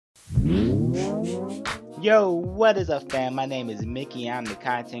Yo, what is up, fam? My name is Mickey. I'm the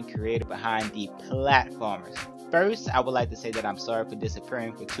content creator behind The Platformers. First, I would like to say that I'm sorry for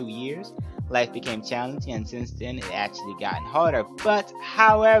disappearing for 2 years. Life became challenging, and since then, it actually gotten harder. But,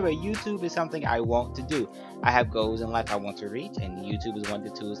 however, YouTube is something I want to do. I have goals in life I want to reach, and YouTube is one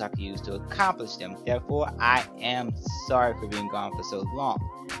of the tools I can use to accomplish them. Therefore, I am sorry for being gone for so long.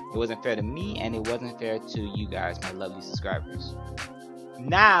 It wasn't fair to me, and it wasn't fair to you guys, my lovely subscribers.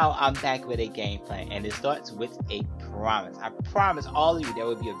 Now I'm back with a game plan, and it starts with a promise. I promise all of you there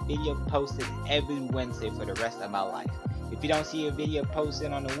will be a video posted every Wednesday for the rest of my life. If you don't see a video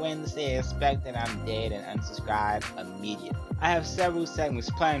posted on a Wednesday, expect that I'm dead and unsubscribe immediately. I have several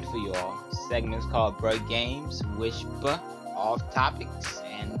segments planned for you all. Segments called Break Games, Wishba, Off Topics,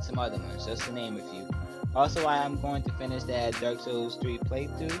 and some other ones, just to name a few. Also, I am going to finish that Dark Souls 3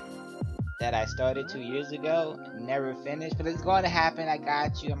 playthrough that I started 2 years ago, never finished, but it's going to happen. I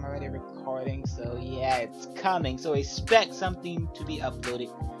got you. I'm already recording, so yeah, it's coming. So expect something to be uploaded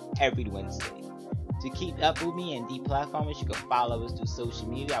every Wednesday. To keep up with me and The Platformers, you can follow us through social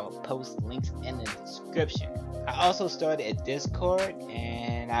media. I will post links in the description. I also started a Discord,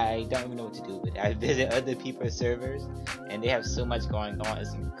 and I don't even know what to do with it. I visit other people's servers, and they have so much going on.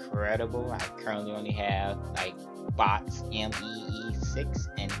 It's incredible. I currently only have like bots, MEE6,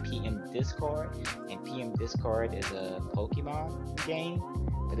 and PM Discord. And PM Discord is a Pokemon game,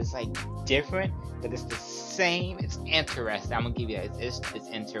 but it's like different, but it's the same. It's interesting. I'm gonna give you that. It's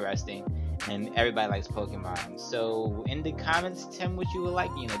interesting, and everybody likes Pokemon. So in the comments, tell me what you would like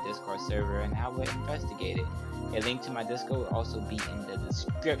in a Discord server, and I will investigate it. A link to my Discord will also be in the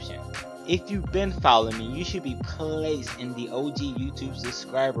description. If you've been following me, you should be placed in the OG YouTube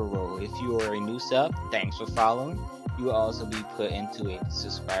subscriber role. If you are a new sub, thanks for following. You will also be put into a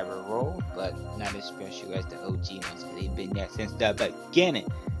subscriber role, but not as special as the OG ones, because they've been there since the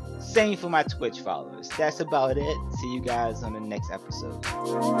beginning. Same for my Twitch followers. That's about it. See you guys on the next episode.